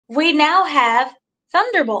we now have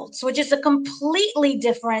Thunderbolts, which is a completely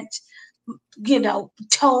different,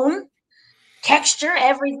 tone, texture,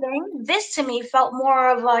 everything. This to me felt more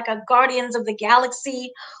of like a Guardians of the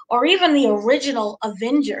Galaxy or even the original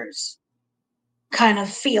Avengers kind of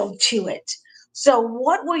feel to it. So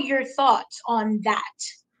what were your thoughts on that?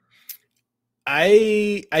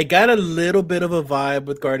 I got a little bit of a vibe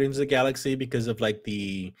with Guardians of the Galaxy because of like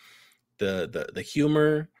the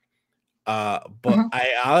humor. But Mhm.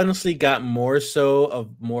 I honestly got more of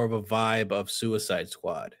a vibe of Suicide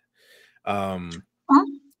Squad. Um, Mhm.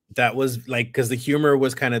 that was like because the humor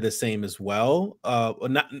was kind of the same as well.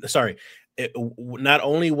 Not sorry, not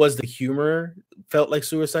only was the humor felt like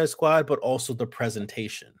Suicide Squad, but also the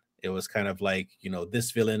presentation. It was kind of like,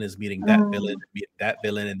 this villain is meeting that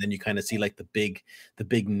villain, and then you kind of see like the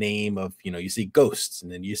big name of, you see Ghosts,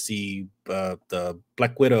 and then you see the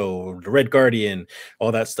Black Widow, the Red Guardian,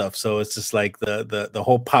 all that stuff. So it's just like the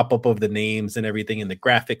whole pop up of the names and everything, and the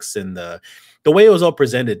graphics and the way it was all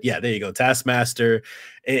presented. Yeah, there you go, Taskmaster.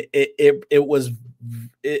 It was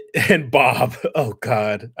and Bob. Oh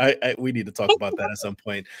God, we need to talk about that at some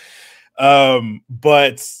point.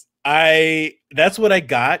 But that's what I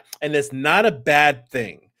got, and it's not a bad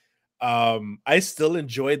thing. I still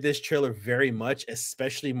enjoyed this trailer very much,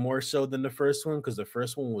 especially more so than the first one, because the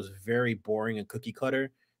first one was very boring and cookie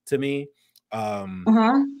cutter to me.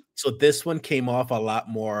 Mhm. So this one came off a lot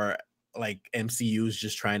more like MCU's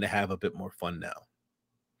just trying to have a bit more fun now.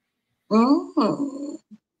 Mhm.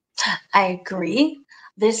 I agree.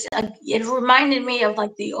 This it reminded me of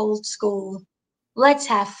like the old school. Let's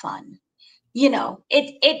have fun.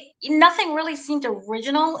 It nothing really seemed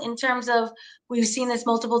original in terms of we've seen this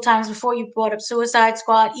multiple times before. You brought up Suicide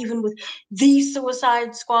Squad, even with the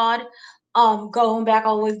Suicide Squad, going back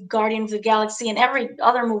all with Guardians of the Galaxy and every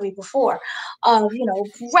other movie before.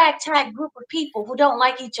 Ragtag group of people who don't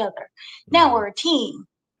like each other. Now we're a team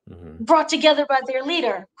brought together by their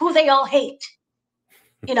leader, who they all hate.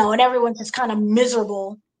 And everyone's just kind of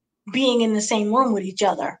miserable being in the same room with each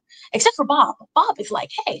other, except for Bob. Bob is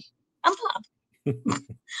like, hey, I'm Bob.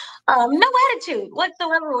 No attitude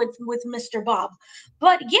whatsoever with Mr. Bob.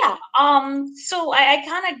 But yeah, so I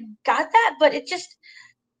kind of got that, but it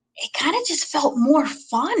kind of just felt more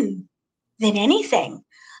fun than anything.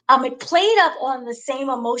 It played up on the same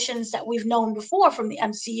emotions that we've known before from the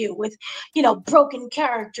MCU with, broken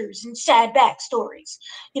characters and sad backstories.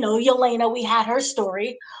 Yelena, we had her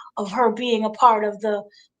story of her being a part of the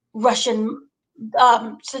Russian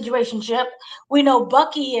situationship. We know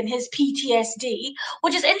Bucky and his PTSD,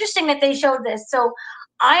 which is interesting that they showed this. So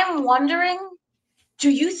I'm wondering, do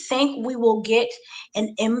you think we will get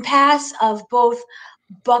an impasse of both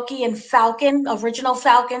Bucky and Falcon, original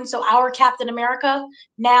Falcon, so our Captain America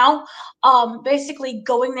now, basically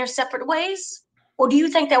going their separate ways? Or do you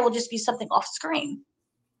think that will just be something off screen?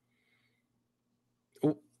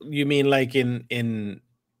 You mean like in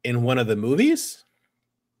one of the movies?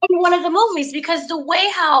 In one of the movies, because the way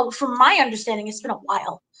how, from my understanding, it's been a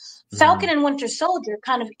while. Falcon and Winter Soldier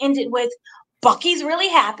kind of ended with Bucky's really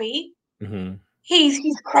happy.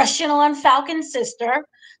 He's crushing on Falcon's sister.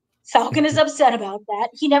 Falcon is upset about that.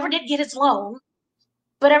 He never did get his loan,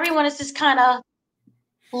 but everyone is just kind of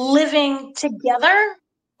living together.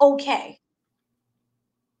 Okay.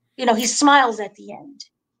 He smiles at the end.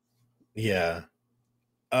 Yeah.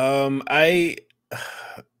 I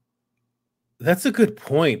That's a good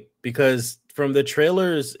point, because from the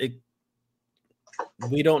trailers,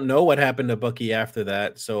 we don't know what happened to Bucky after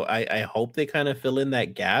that. So I hope they kind of fill in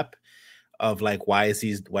that gap of like, is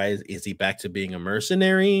he back to being a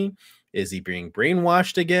mercenary? Is he being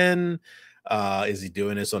brainwashed again? Is he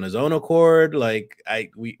doing this on his own accord? Like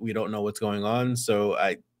we don't know what's going on. So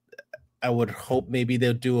I would hope maybe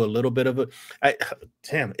they'll do a little bit of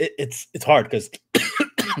it's hard because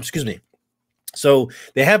excuse me. So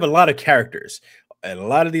they have a lot of characters, and a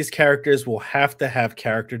lot of these characters will have to have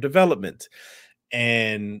character development.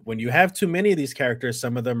 And when you have too many of these characters,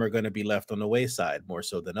 some of them are going to be left on the wayside more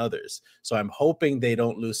so than others. So I'm hoping they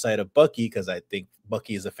don't lose sight of Bucky, because I think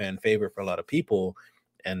Bucky is a fan favorite for a lot of people,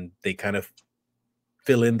 and they kind of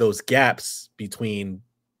fill in those gaps between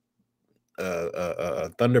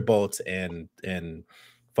Thunderbolts and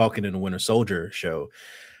Falcon and the Winter Soldier show.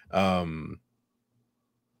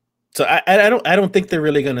 So I don't think they're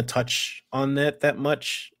really gonna touch on that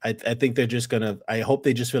much. I think they're just gonna. I hope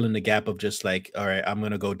they just fill in the gap of just like, all right, I'm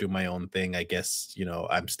gonna go do my own thing. I guess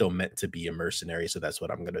I'm still meant to be a mercenary, so that's what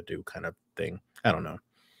I'm gonna do, kind of thing. I don't know.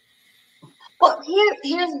 Well,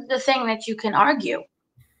 here's the thing that you can argue.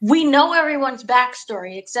 We know everyone's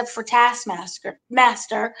backstory except for Taskmaster,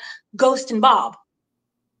 Ghost, and Bob.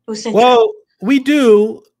 Well, we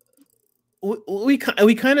do. we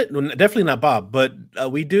kind of, definitely not Bob, but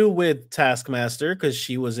we do with Taskmaster because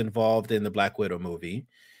she was involved in the Black Widow movie.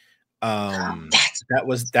 That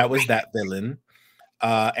was that villain.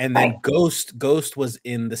 And then Ghost was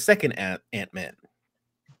in the second Ant-Man.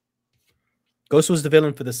 Ghost was the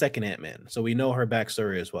villain for the second Ant-Man, so we know her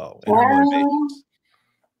backstory as well and her motivations.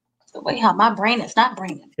 Wait, how my brain is not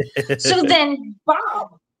braining. So then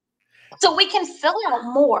Bob. So we can fill out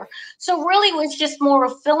more. So really, it was just more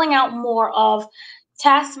of filling out more of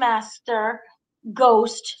Taskmaster,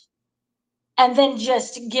 Ghost, and then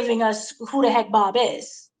just giving us who the heck Bob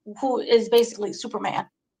is, who is basically Superman.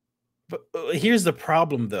 But here's the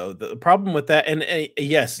problem, though. The problem with that, and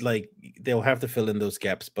yes, like they'll have to fill in those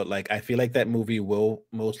gaps, but like I feel like that movie will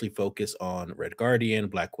mostly focus on Red Guardian,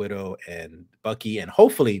 Black Widow, and Bucky, and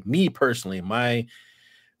hopefully, me personally,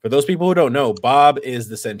 for those people who don't know, Bob is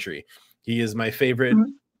the Sentry. He is my favorite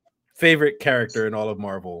character in all of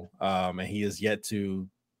Marvel, and he is yet to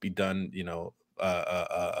be done,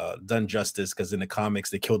 done justice, because in the comics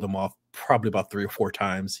they killed him off probably about 3 or 4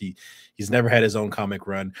 times. He's never had his own comic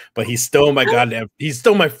run, but he's still my he's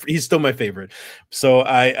still my favorite. So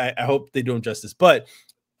I hope they do him justice. But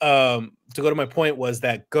to go to my point was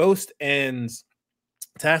that Ghost and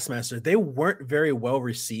Taskmaster, they weren't very well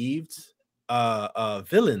received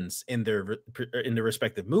villains in their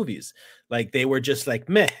respective movies. Like they were just like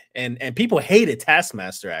meh, and people hated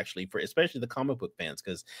Taskmaster actually, for especially the comic book fans,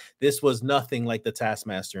 because this was nothing like the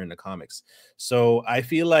Taskmaster in the comics. So I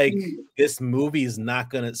feel like this movie is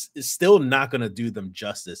still not gonna do them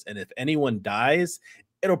justice, and if anyone dies,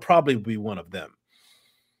 it'll probably be one of them.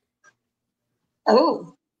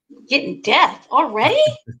 Oh, getting death already?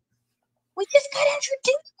 We just got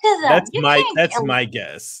introduced to them. That's my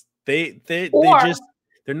guess. They're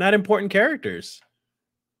not important characters.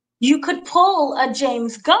 You could pull a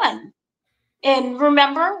James Gunn, and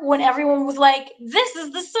remember when everyone was like, "This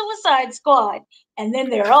is the Suicide Squad," and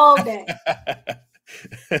then they're all dead.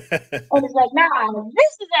 And it's like, nah,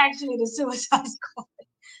 this is actually the Suicide Squad.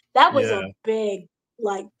 That was a big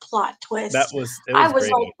like plot twist. That was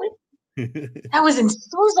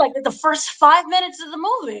like the first 5 minutes of the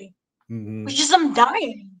movie. It was just them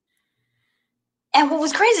dying. And what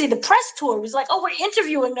was crazy, the press tour was like, "Oh, we're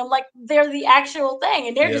interviewing them like they're the actual thing,"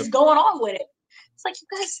 and they're just going on with it. It's like, you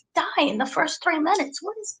guys die in the first 3 minutes.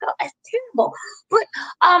 What is that? That's terrible. But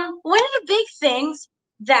one of the big things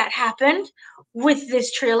that happened with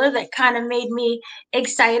this trailer that kind of made me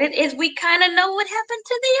excited is we kind of know what happened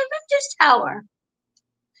to the Avengers Tower.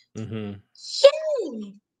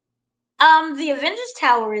 Yay! The Avengers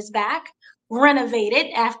Tower is back,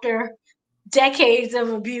 renovated after decades of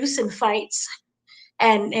abuse and fights.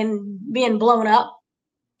 And being blown up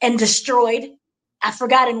and destroyed. I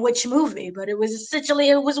forgot in which movie, but it was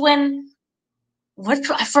when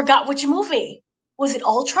I forgot which movie. Was it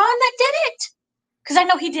Ultron that did it? Because I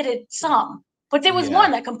know he did it some, but there was one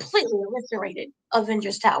that completely eviscerated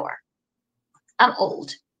Avengers Tower. I'm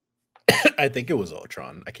old. I think it was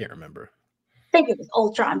Ultron. I can't remember. I think it was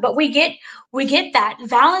Ultron, but we get that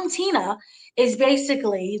Valentina is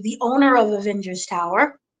basically the owner of Avengers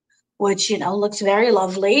Tower, which, looks very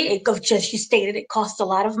lovely. She stated it costs a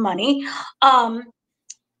lot of money.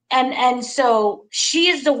 And so she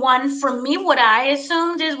is the one, for me, what I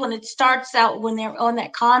assumed is when it starts out, when they're on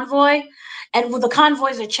that convoy, and when the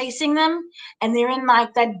convoys are chasing them, and they're in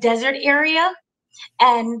like that desert area,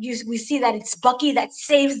 and we see that it's Bucky that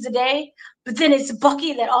saves the day, but then it's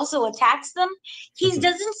Bucky that also attacks them. He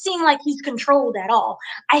doesn't seem like he's controlled at all.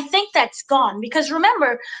 I think that's gone, because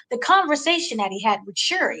remember the conversation that he had with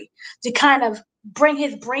Shuri to kind of bring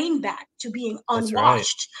his brain back to being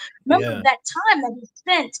unwashed. Right. Remember that time that he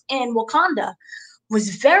spent in Wakanda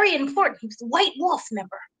was very important. He was the White Wolf,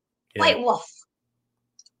 remember? Yeah. White Wolf.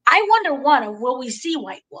 I wonder, will we see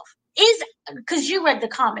White Wolf? Because you read the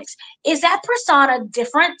comics, is that persona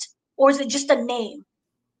different, or is it just a name?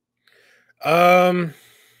 From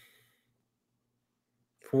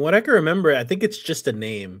what I can remember, I think it's just a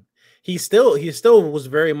name. He still was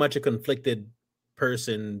very much a conflicted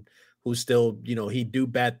person who still, he'd do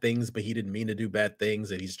bad things, but he didn't mean to do bad things,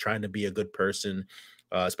 and he's trying to be a good person,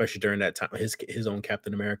 especially during that time, his own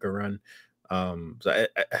Captain America run. So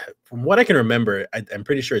from what I can remember, I'm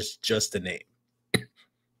pretty sure it's just a name.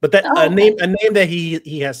 But that a name that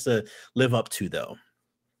he has to live up to, though.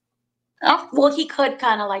 Oh, well, he could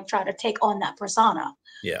kind of like try to take on that persona.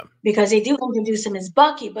 Yeah. Because they do introduce him as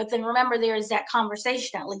Bucky, but then remember there is that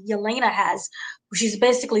conversation that like Yelena has, where she's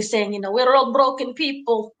basically saying, we're all broken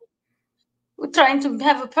people. We're trying to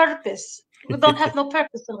have a purpose. don't have no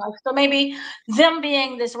purpose in life. So maybe them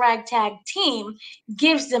being this ragtag team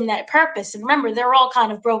gives them that purpose. And remember, they're all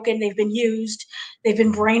kind of broken. They've been used. They've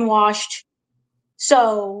been brainwashed.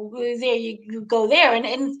 So there you go there.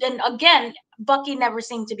 And again, Bucky never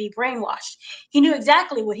seemed to be brainwashed. He knew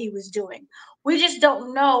exactly what he was doing. We just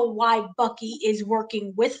don't know why Bucky is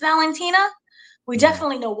working with Valentina. We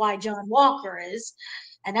definitely know why John Walker is.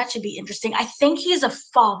 And that should be interesting. I think he's a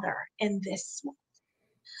father in this one.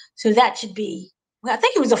 So that should be, I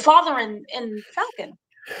think he was a father in Falcon.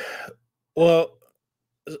 Well,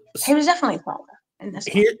 he was definitely a father in this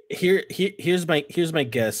one. Here's my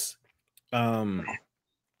guess. I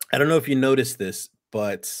don't know if you noticed this,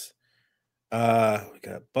 but we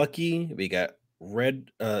got Bucky, we got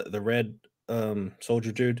the red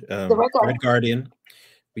soldier dude, Red Guardian.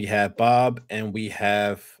 We have Bob, and we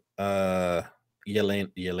have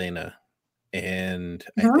Yelena. And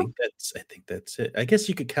I think that's it. I guess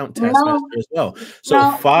you could count Taskmaster as well.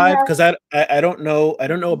 So 5, because I don't know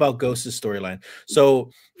about Ghost's storyline.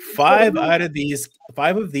 So 5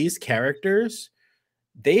 of these characters,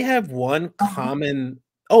 they have one common.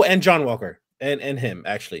 Oh, and John Walker and him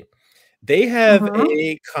actually, they have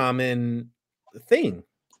a common thing,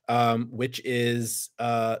 which is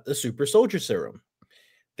the super soldier serum.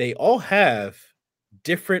 They all have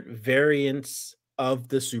different variants of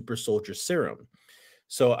the super soldier serum.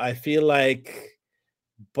 So I feel like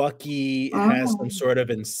Bucky has some sort of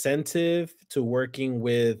incentive to working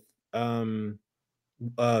with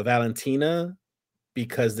Valentina,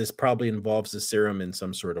 because this probably involves the serum in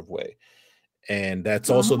some sort of way. And that's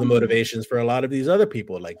also the motivations for a lot of these other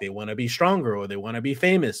people. Like, they want to be stronger, or they want to be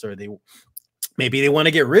famous, or maybe they want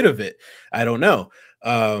to get rid of it. I don't know.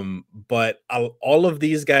 But all of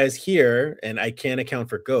these guys here, and I can't account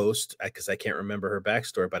for Ghost because I can't remember her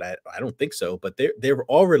backstory, but I don't think so. But they're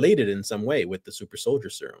all related in some way with the super soldier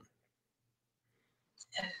serum.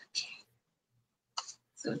 Okay.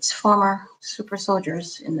 So it's former super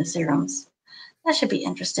soldiers in the serums. That should be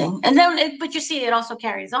interesting. And then, but you see, it also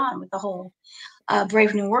carries on with the whole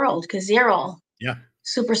Brave New World, because they're all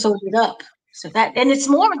super soldiered up. So that, and it's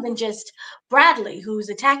more than just Bradley who's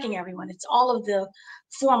attacking everyone. It's all of the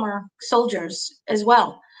former soldiers as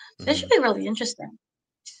well. So this should be really interesting.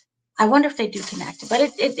 I wonder if they do connect, but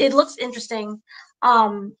it looks interesting.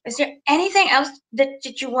 Is there anything else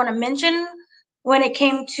that you want to mention when it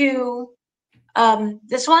came to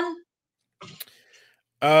this one?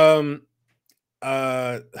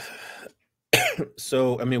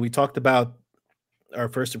 So I mean, we talked about our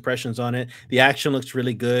first impressions on it. The action looks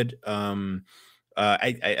really good. I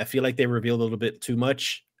feel like they revealed a little bit too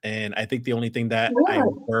much, and I think the only thing that I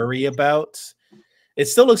worry about, it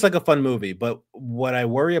still looks like a fun movie, but what I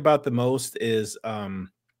worry about the most is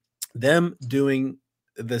them doing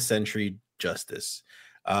the Sentry justice,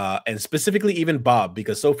 and specifically even Bob,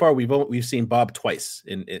 because so far we've seen Bob twice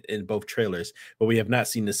in both trailers, but we have not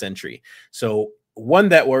seen the Sentry. So one,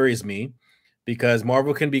 that worries me, because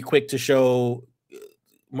Marvel can be quick to show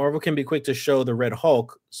the Red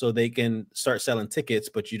Hulk so they can start selling tickets,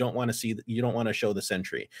 but you don't want to show the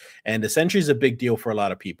Sentry. And the Sentry is a big deal for a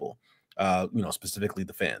lot of people, specifically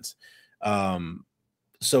the fans.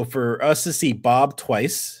 So for us to see Bob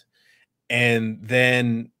twice, and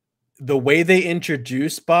then the way they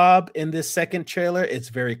introduce Bob in this second trailer, it's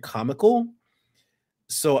very comical.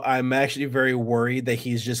 So I'm actually very worried that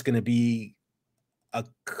he's just going to be a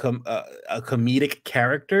comedic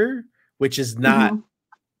character, which is not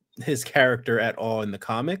his character at all in the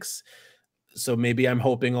comics. So maybe I'm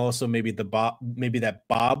hoping also maybe that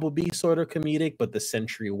Bob will be sort of comedic, but the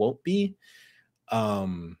Sentry won't be. I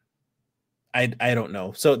don't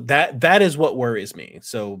know. So that is what worries me.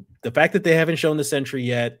 So the fact that they haven't shown the Sentry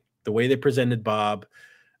yet, the way they presented Bob,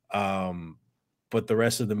 but the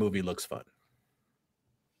rest of the movie looks fun.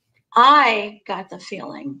 I got the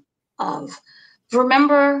feeling of,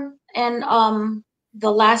 remember in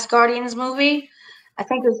the last Guardians movie, I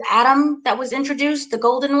think it was Adam that was introduced, the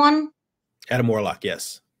golden one. Adam Warlock,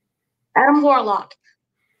 yes. Adam Warlock.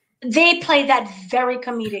 They played that very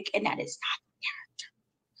comedic, and that is not the character.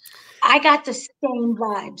 I got the same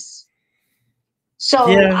vibes. So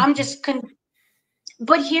I'm just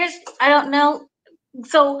but here's, I don't know.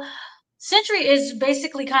 So Sentry is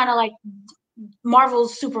basically kind of like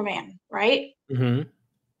Marvel's Superman, right?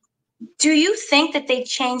 Do you think that they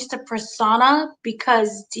changed the persona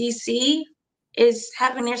because DC is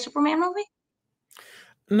having their Superman movie?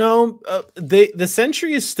 No, the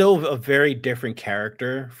Sentry is still a very different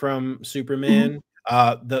character from Superman.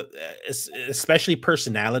 Especially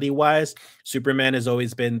personality wise, Superman has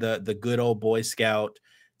always been the good old Boy Scout,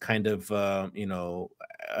 kind of you know,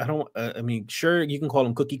 I don't I mean, sure, you can call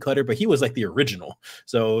him cookie cutter, but he was like the original.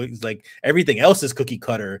 So it's like everything else is cookie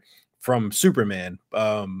cutter from Superman.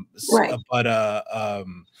 Right.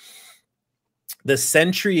 The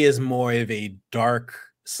Sentry is more of a dark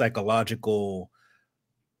psychological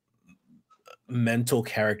mental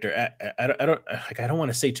character. I don't like, I don't want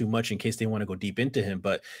to say too much in case they want to go deep into him,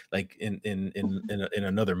 but like in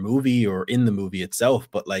another movie or in the movie itself,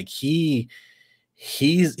 but like he's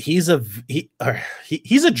a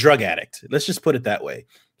drug addict. Let's just put it that way.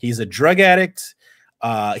 He's a drug addict.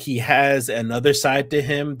 He has another side to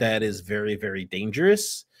him that is very, very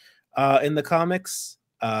dangerous in the comics.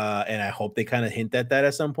 And I hope they kind of hint at that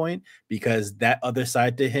at some point, because that other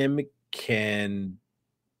side to him can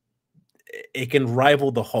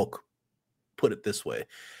rival the Hulk, put it this way.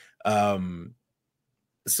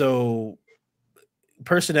 So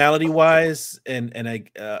personality wise, and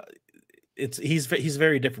he's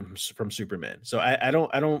very different from Superman. So I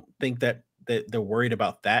don't think that they're worried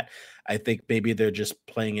about that. I think maybe they're just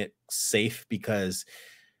playing it safe, because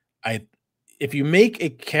if you make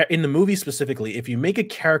in the movie specifically, if you make a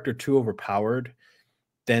character too overpowered,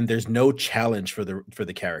 then there's no challenge for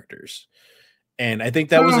the characters. And I think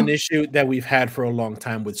that was an issue that we've had for a long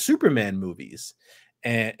time with Superman movies,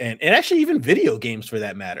 and actually even video games for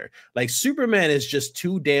that matter. Like Superman is just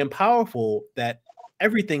too damn powerful that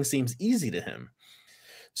everything seems easy to him.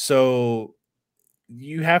 So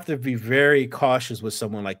you have to be very cautious with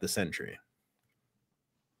someone like the Sentry.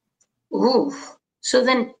 Ooh. So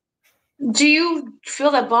then, do you feel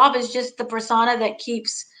that Bob is just the persona that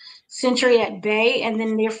keeps Sentry at bay, and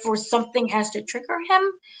then therefore something has to trigger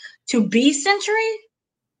him to be Sentry?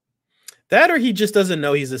 That, or he just doesn't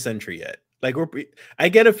know he's a Sentry yet. Like, I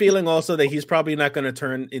get a feeling also that he's probably not going to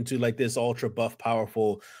turn into like this ultra buff,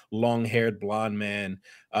 powerful, long-haired blonde man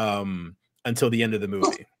until the end of the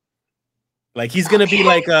movie. Like he's gonna be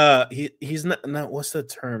like he's not what's the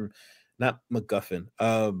term? Not MacGuffin.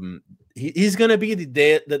 He's gonna be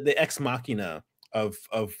the ex machina of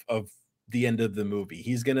the end of the movie.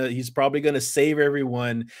 He's probably gonna save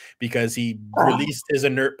everyone because he released his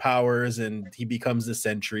inert powers and he becomes the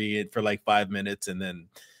Sentry for like 5 minutes, and then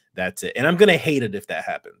that's it. And I'm gonna hate it if that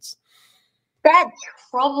happens. That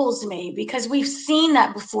troubles me because we've seen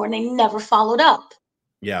that before and they never followed up.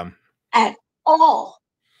 Yeah. At all.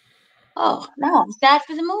 Oh no, I'm sad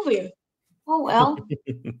for the movie. Oh well.